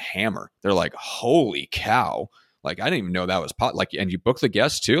dropping a hammer. They're like, holy cow. Like, I didn't even know that was and you book the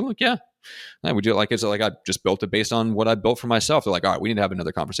guests too? Like, yeah, we do it like, it's like I just built it based on what I built for myself. They're like, all right, we need to have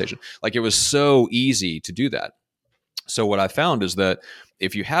another conversation. Like, it was so easy to do that. So what I found is that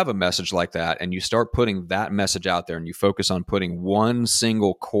if you have a message like that and you start putting that message out there and you focus on putting one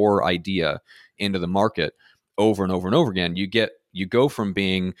single core idea into the market over and over and over again, you go from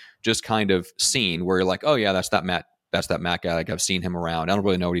being just kind of seen where you're like, oh yeah, that's that Matt guy. Like, I've seen him around. I don't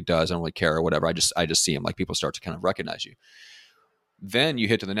really know what he does. I don't really care or whatever. I just see him. Like, people start to kind of recognize you. Then you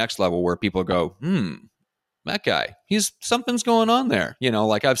hit to the next level where people go, that guy, something's going on there.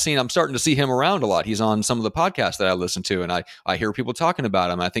 Like I'm starting to see him around a lot. He's on some of the podcasts that I listen to and I hear people talking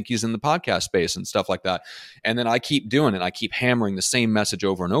about him. I think he's in the podcast space and stuff like that. And then I keep doing it. I keep hammering the same message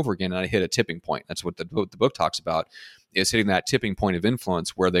over and over again. And I hit a tipping point. That's what the book talks about, is hitting that tipping point of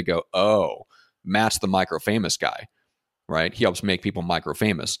influence where they go, oh, Matt's the micro famous guy, right? He helps make people micro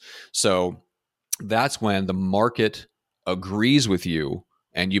famous. So that's when the market agrees with you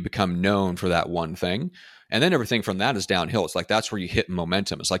and you become known for that one thing. And then everything from that is downhill. It's like that's where you hit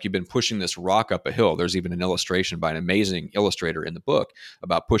momentum. It's like you've been pushing this rock up a hill. There's even an illustration by an amazing illustrator in the book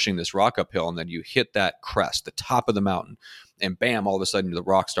about pushing this rock uphill, and then you hit that crest, the top of the mountain, and bam, all of a sudden the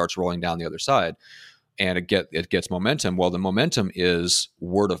rock starts rolling down the other side, and it gets momentum. Well, the momentum is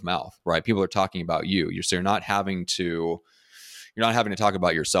word of mouth, right? People are talking about you. So you're not having to talk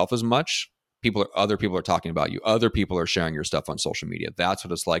about yourself as much. Other people are talking about you. Other people are sharing your stuff on social media. That's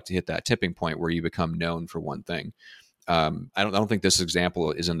what it's like to hit that tipping point where you become known for one thing. I don't think this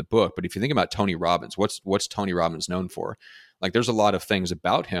example is in the book, but if you think about Tony Robbins, what's Tony Robbins known for? Like, there's a lot of things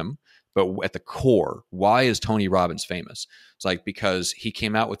about him, but at the core, why is Tony Robbins famous? It's like because he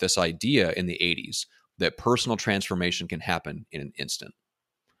came out with this idea in the 80s that personal transformation can happen in an instant.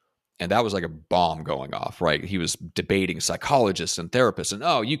 And that was like a bomb going off, right? He was debating psychologists and therapists,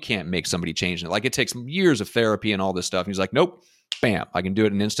 and you can't make somebody change it. Like, it takes years of therapy and all this stuff. And he's like, nope, bam, I can do it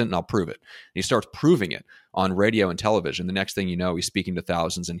in an instant and I'll prove it. And he starts proving it on radio and television. The next thing you know, he's speaking to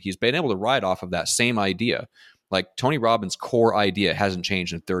thousands, and he's been able to ride off of that same idea. Like, Tony Robbins' core idea hasn't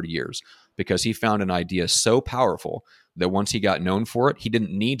changed in 30 years because he found an idea so powerful that once he got known for it, he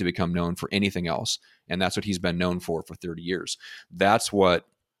didn't need to become known for anything else. And that's what he's been known for 30 years. That's what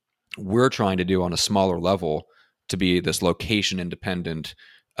we're trying to do on a smaller level to be this location independent,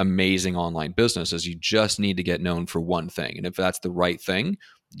 amazing online business. Is you just need to get known for one thing. And if that's the right thing,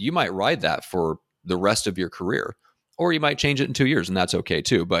 you might ride that for the rest of your career, or you might change it in 2 years, and that's okay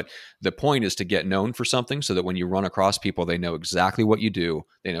too. But the point is to get known for something so that when you run across people, they know exactly what you do.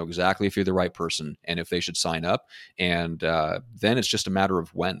 They know exactly if you're the right person and if they should sign up. And then it's just a matter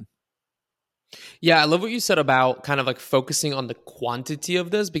of when. Yeah, I love what you said about kind of like focusing on the quantity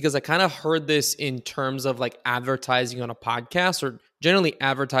of this, because I kind of heard this in terms of like advertising on a podcast, or generally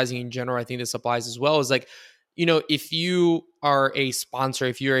advertising in general. I think this applies as well. Is like, if you are a sponsor,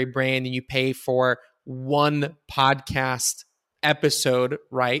 if you're a brand and you pay for one podcast episode,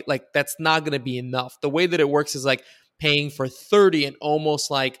 right? Like, that's not going to be enough. The way that it works is like paying for 30 and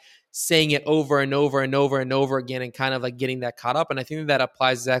almost like saying it over and over and over and over again, and kind of like getting that caught up. And I think that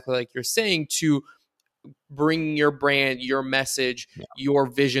applies exactly like you're saying to bringing your brand, your message, your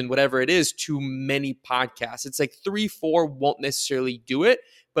vision, whatever it is, to many podcasts. It's like 3, 4 won't necessarily do it,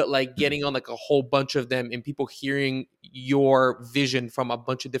 but like getting on like a whole bunch of them and people hearing your vision from a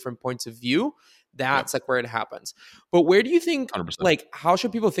bunch of different points of view, that's like where it happens. But where do you think, 100%. like, how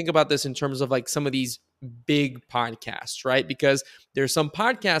should people think about this in terms of like some of these big podcasts, right? Because there's some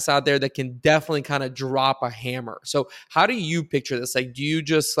podcasts out there that can definitely kind of drop a hammer. So how do you picture this? Like, do you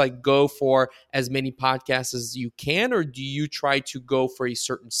just like go for as many podcasts as you can, or do you try to go for a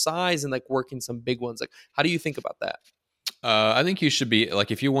certain size and like work in some big ones? Like, how do you think about that? I think you should be like,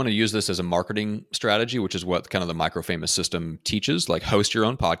 if you want to use this as a marketing strategy, which is what kind of the Microfamous system teaches, like host your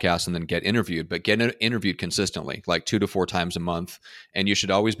own podcast and then get interviewed, but get interviewed consistently, like 2 to 4 times a month. And you should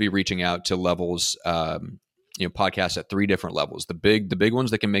always be reaching out to levels, podcasts at 3 different levels: the big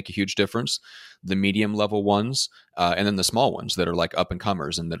ones that can make a huge difference, the medium level ones, and then the small ones that are like up and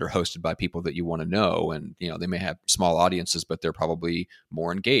comers and that are hosted by people that you want to know. And, they may have small audiences, but they're probably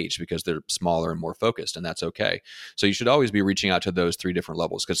more engaged because they're smaller and more focused, and that's okay. So you should always be reaching out to those 3 different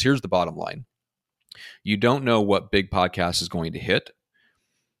levels, because here's the bottom line. You don't know what big podcast is going to hit.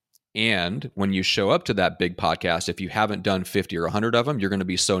 And when you show up to that big podcast, if you haven't done 50 or 100 of them, you're going to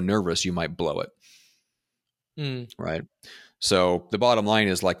be so nervous you might blow it. Right. So the bottom line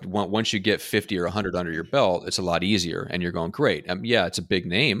is, like, once you get 50 or 100 under your belt, it's a lot easier, and you're going, great. It's a big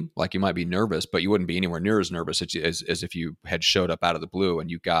name. Like, you might be nervous, but you wouldn't be anywhere near as nervous as if you had showed up out of the blue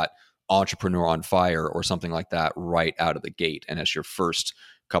and you got Entrepreneur on Fire or something like that right out of the gate, and it's your first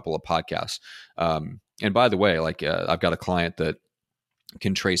couple of podcasts. And by the way, like, I've got a client that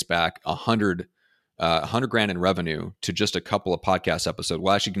can trace back 100 grand in revenue to just a couple of podcast episodes.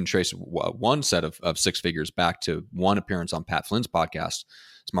 Well, actually, can trace one set of 6 figures back to one appearance on Pat Flynn's podcast,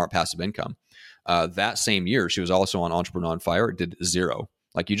 Smart Passive Income. That same year, she was also on Entrepreneur on Fire. It did 0.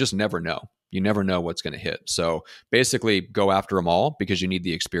 Like, you just never know. You never know what's going to hit. So basically, go after them all because you need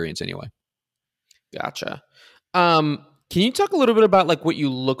the experience anyway. Gotcha. Can you talk a little bit about like what you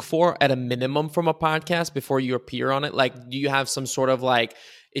look for at a minimum from a podcast before you appear on it? Like, do you have some sort of like,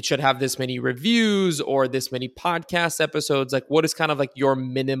 it should have this many reviews or this many podcast episodes? Like, what is kind of like your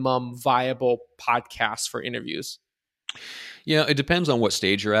minimum viable podcast for interviews? Yeah, it depends on what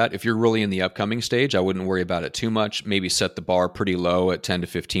stage you're at. If you're really in the upcoming stage, I wouldn't worry about it too much. Maybe set the bar pretty low at 10 to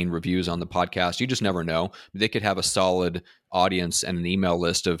 15 reviews on the podcast. You just never know. They could have a solid audience and an email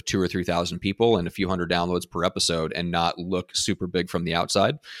list of 2,000 or 3,000 people and a few hundred downloads per episode and not look super big from the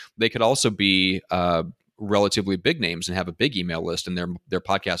outside. They could also be relatively big names and have a big email list, and their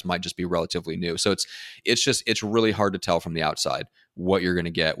podcast might just be relatively new. So it's really hard to tell from the outside what you're going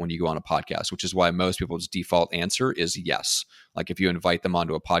to get when you go on a podcast, which is why most people's default answer is yes. Like if you invite them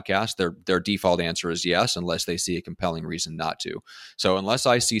onto a podcast, their default answer is yes, unless they see a compelling reason not to. So unless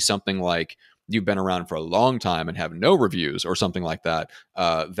I see something like you've been around for a long time and have no reviews or something like that,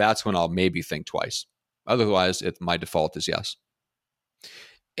 that's when I'll maybe think twice. Otherwise, my default is yes.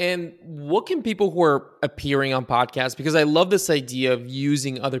 And what can people who are appearing on podcasts, because I love this idea of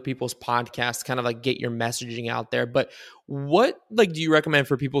using other people's podcasts to kind of like get your messaging out there, but what like do you recommend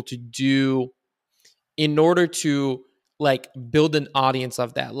for people to do in order to like build an audience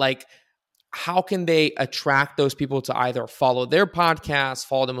of that? Like how can they attract those people to either follow their podcast,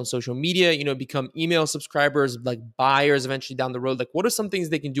 follow them on social media, become email subscribers, like buyers eventually down the road? Like what are some things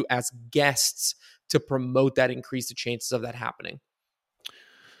they can do as guests to promote that, increase the chances of that happening?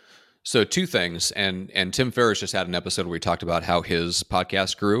 So two things, and Tim Ferriss just had an episode where he talked about how his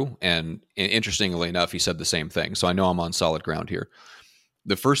podcast grew, and interestingly enough, he said the same thing. So I know I'm on solid ground here.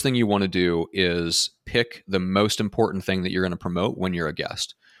 The first thing you want to do is pick the most important thing that you're going to promote when you're a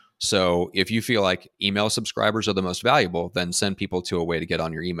guest. So if you feel like email subscribers are the most valuable, then send people to a way to get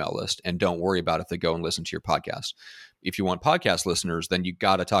on your email list, and don't worry about if they go and listen to your podcast. If you want podcast listeners, then you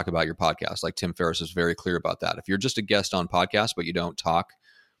got to talk about your podcast. Like Tim Ferriss is very clear about that. If you're just a guest on podcast, but you don't talk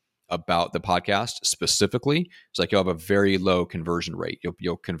about the podcast specifically, it's like you'll have a very low conversion rate.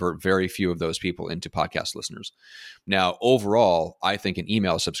 You'll convert very few of those people into podcast listeners. Now, overall, I think an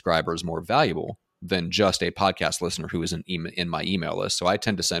email subscriber is more valuable than just a podcast listener who is in my email list. So I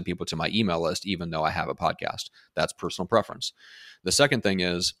tend to send people to my email list, even though I have a podcast. That's personal preference. The second thing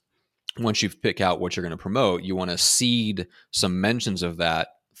is, once you pick out what you're going to promote, you want to seed some mentions of that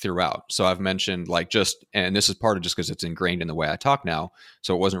throughout. So I've mentioned and this is part of just because it's ingrained in the way I talk now,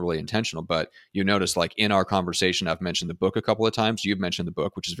 so it wasn't really intentional, but you notice like in our conversation, I've mentioned the book a couple of times. You've mentioned the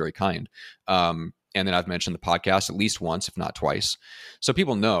book, which is very kind. And then I've mentioned the podcast at least once, if not twice. So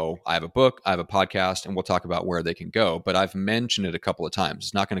people know I have a book, I have a podcast, and we'll talk about where they can go. But I've mentioned it a couple of times.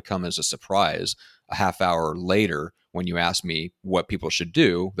 It's not going to come as a surprise a half hour later when you ask me what people should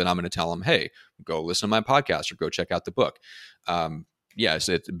do. Then I'm going to tell them, hey, go listen to my podcast or go check out the book. Yes,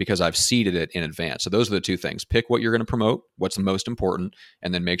 it's because I've seeded it in advance. So those are the two things. Pick what you're going to promote, what's the most important,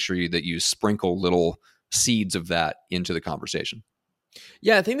 and then make sure that you sprinkle little seeds of that into the conversation.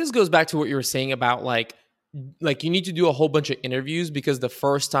 Yeah, I think this goes back to what you were saying about like you need to do a whole bunch of interviews, because the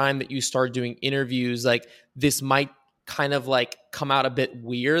first time that you start doing interviews, like this might kind of like come out a bit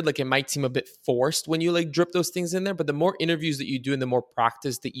weird. Like it might seem a bit forced when you like drip those things in there. But the more interviews that you do and the more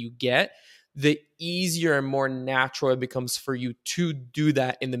practice that you get, the easier and more natural it becomes for you to do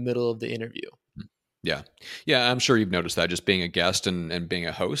that in the middle of the interview. Yeah. I'm sure you've noticed that just being a guest and being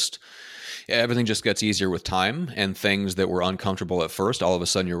a host, everything just gets easier with time, and things that were uncomfortable at first, all of a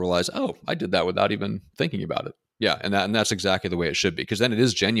sudden you realize, oh, I did that without even thinking about it. Yeah. And that's exactly the way it should be, because then it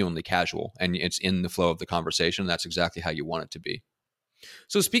is genuinely casual and it's in the flow of the conversation. That's exactly how you want it to be.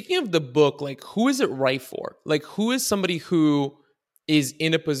 So speaking of the book, like who is it right for? Like who is somebody who is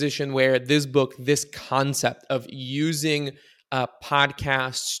in a position where this book, this concept of using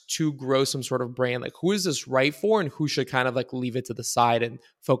podcasts to grow some sort of brand, like who is this right for, and who should kind of like leave it to the side and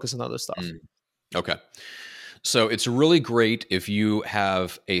focus on other stuff? Okay. So it's really great if you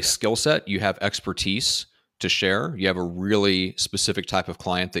have a skill set, you have expertise to share, you have a really specific type of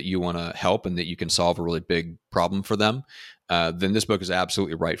client that you want to help and that you can solve a really big problem for them, then this book is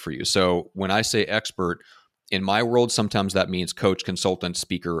absolutely right for you. So when I say expert, in my world, sometimes that means coach, consultant,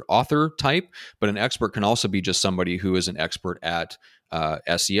 speaker, author type, but an expert can also be just somebody who is an expert at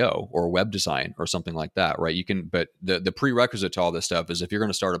SEO or web design or something like that, right? But the prerequisite to all this stuff is if you're going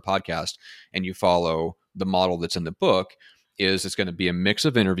to start a podcast and you follow the model that's in the book, is it's going to be a mix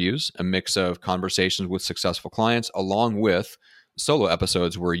of interviews, a mix of conversations with successful clients, along with solo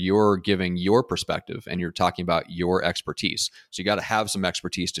episodes where you're giving your perspective and you're talking about your expertise. So you got to have some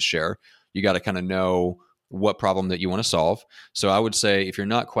expertise to share. You got to kind of know what problem that you want to solve. So I would say if you're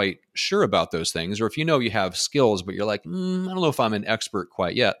not quite sure about those things, or if you know you have skills, but you're like, I don't know if I'm an expert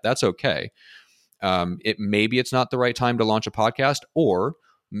quite yet, that's okay. Maybe it's not the right time to launch a podcast, or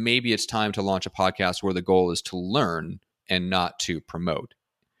maybe it's time to launch a podcast where the goal is to learn and not to promote.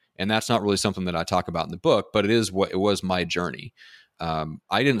 And that's not really something that I talk about in the book, but it was my journey.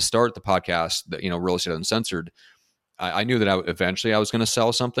 I didn't start the podcast, Real Estate Uncensored. I knew that eventually I was going to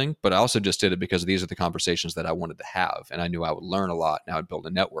sell something, but I also just did it because these are the conversations that I wanted to have. And I knew I would learn a lot and I would build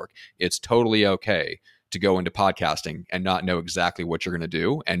a network. It's totally okay to go into podcasting and not know exactly what you're going to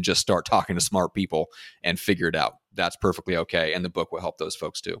do and just start talking to smart people and figure it out. That's perfectly okay. And the book will help those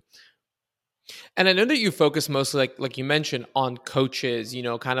folks too. And I know that you focus mostly, like you mentioned, on coaches,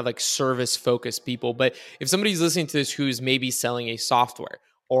 kind of like service focused people. But if somebody's listening to this who's maybe selling a software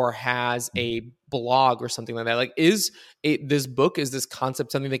or has a blog or something like that, like this book, is this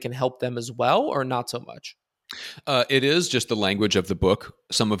concept something that can help them as well, or not so much? It is just the language of the book.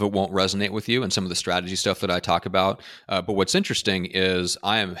 Some of it won't resonate with you, and some of the strategy stuff that I talk about. But what's interesting is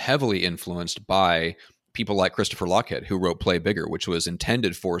I am heavily influenced by people like Christopher Lochhead, who wrote Play Bigger, which was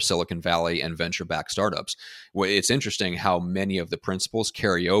intended for Silicon Valley and venture-backed startups. Well, it's interesting how many of the principles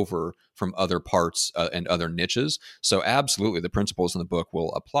carry over from other parts and other niches. So absolutely, the principles in the book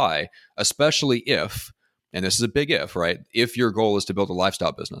will apply, especially if, and this is a big if, right? If your goal is to build a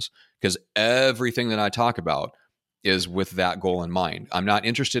lifestyle business, because everything that I talk about is with that goal in mind. I'm not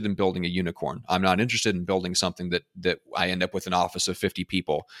interested in building a unicorn. I'm not interested in building something that I end up with an office of 50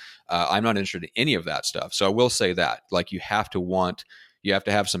 people. I'm not interested in any of that stuff. So I will say that, like, you have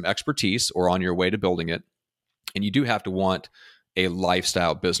to have some expertise or on your way to building it. And you do have to want a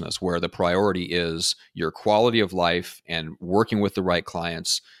lifestyle business where the priority is your quality of life and working with the right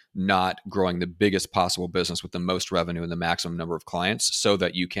clients, not growing the biggest possible business with the most revenue and the maximum number of clients so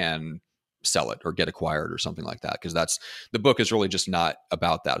that you can sell it or get acquired or something like that. Because the book is really just not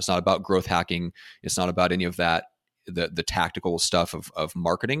about that. It's not about growth hacking. It's not about any of that, the tactical stuff of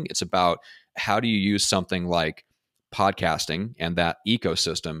marketing. It's about how do you use something like podcasting and that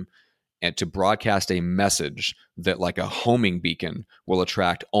ecosystem and to broadcast a message that, like a homing beacon, will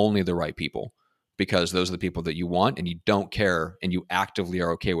attract only the right people, because those are the people that you want, and you don't care, and you actively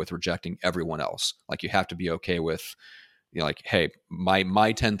are okay with rejecting everyone else. Like, you have to be okay with, like, hey,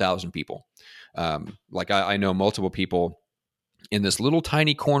 my 10,000 people. Like I know multiple people in this little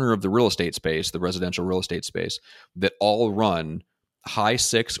tiny corner of the real estate space, the residential real estate space, that all run high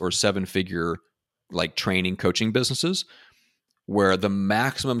 6 or 7 figure like training coaching businesses, where the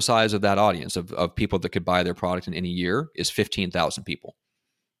maximum size of that audience of people that could buy their product in any year is 15,000 people.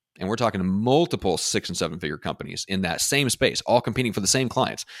 And we're talking multiple 6 and 7 figure companies in that same space, all competing for the same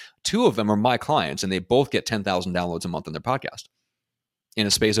clients. 2 of them are my clients, and they both get 10,000 downloads a month on their podcast in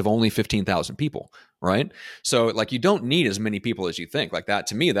a space of only 15,000 people, right? So, like, you don't need as many people as you think. Like, that,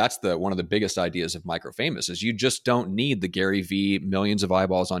 to me, that's one of the biggest ideas of Micro Famous, is you just don't need the Gary V millions of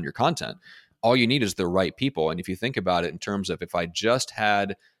eyeballs on your content. All you need is the right people. And if you think about it in terms of, if I just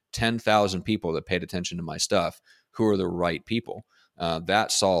had 10,000 people that paid attention to my stuff, who are the right people?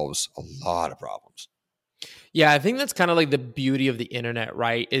 That solves a lot of problems. Yeah, I think that's kind of like the beauty of the internet,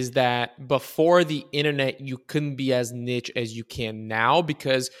 right? Is that before the internet, you couldn't be as niche as you can now,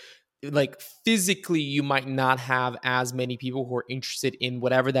 because like physically you might not have as many people who are interested in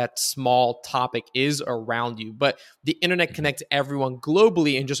whatever that small topic is around you, but the internet connects everyone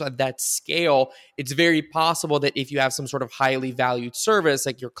globally, and just at that scale, it's very possible that if you have some sort of highly valued service,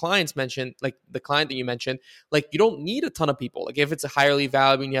 like your clients mentioned, like the client that you mentioned, like, you don't need a ton of people. Like, if it's a highly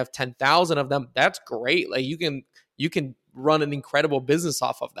valued and you have 10,000 of them, that's great. Like, you can run an incredible business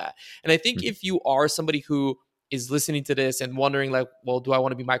off of that. And I think if you are somebody who is listening to this and wondering, like, well, do I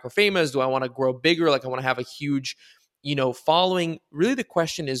want to be micro famous? Do I want to grow bigger? Like, I want to have a huge, following. Really, the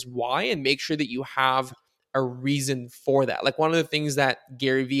question is why, and make sure that you have a reason for that. Like, one of the things that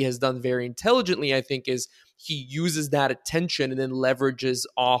Gary Vee has done very intelligently, I think, is he uses that attention and then leverages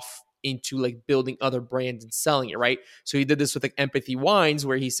off into like building other brands and selling it, right? So he did this with like Empathy Wines,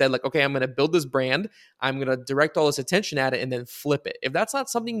 where he said, like, okay, I'm going to build this brand, I'm going to direct all this attention at it, and then flip it. If that's not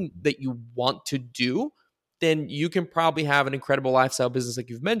something that you want to do, then you can probably have an incredible lifestyle business, like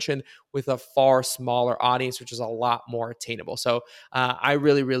you've mentioned, with a far smaller audience, which is a lot more attainable. So I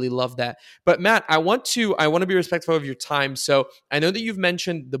really, really love that. But Matt, I want to be respectful of your time. So I know that you've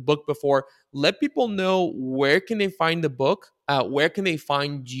mentioned the book before. Let people know, where can they find the book? Where can they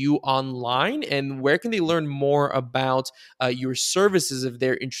find you online? And where can they learn more about your services if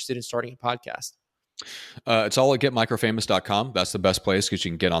they're interested in starting a podcast? It's all at getmicrofamous.com. That's the best place, because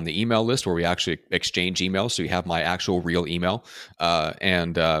you can get on the email list where we actually exchange emails. So you have my actual real email,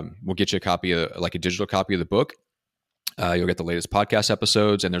 and we'll get you a copy of, like, a digital copy of the book. You'll get the latest podcast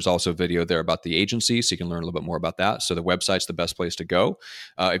episodes, and there's also video there about the agency, so you can learn a little bit more about that. So the website's the best place to go.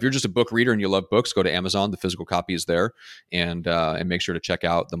 If you're just a book reader and you love books, go to Amazon. The physical copy is there, and make sure to check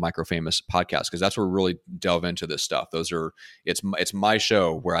out the Micro Famous podcast, because that's where we really delve into this stuff. It's my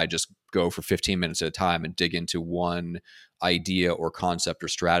show where I just go for 15 minutes at a time and dig into one idea or concept or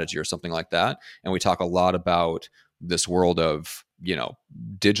strategy or something like that, and we talk a lot about this world of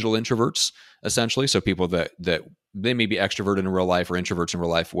digital introverts, essentially. So people that they may be extroverted in real life or introverts in real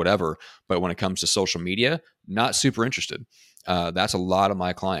life, whatever. But when it comes to social media, not super interested. That's a lot of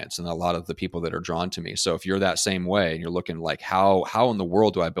my clients and a lot of the people that are drawn to me. So if you're that same way and you're looking like, how in the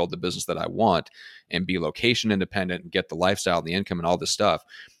world do I build the business that I want and be location independent and get the lifestyle and the income and all this stuff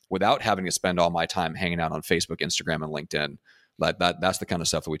without having to spend all my time hanging out on Facebook, Instagram, and LinkedIn? That's the kind of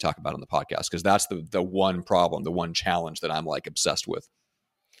stuff that we talk about on the podcast, because that's the one problem, the one challenge that I'm like obsessed with.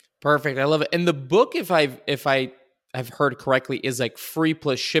 Perfect. I love it. And the book, if I've heard correctly, is like free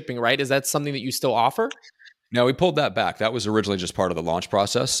plus shipping, right? Is that something that you still offer? No, we pulled that back. That was originally just part of the launch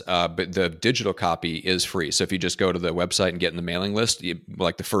process, but the digital copy is free. So if you just go to the website and get in the mailing list,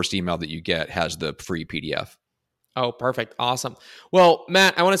 like the first email that you get has the free PDF. Oh, perfect. Awesome. Well,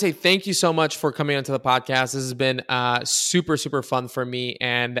 Matt, I want to say thank you so much for coming onto the podcast. This has been super, super fun for me.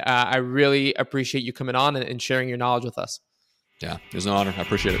 And I really appreciate you coming on and sharing your knowledge with us. Yeah, it was an honor. I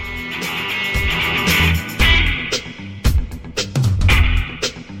appreciate it.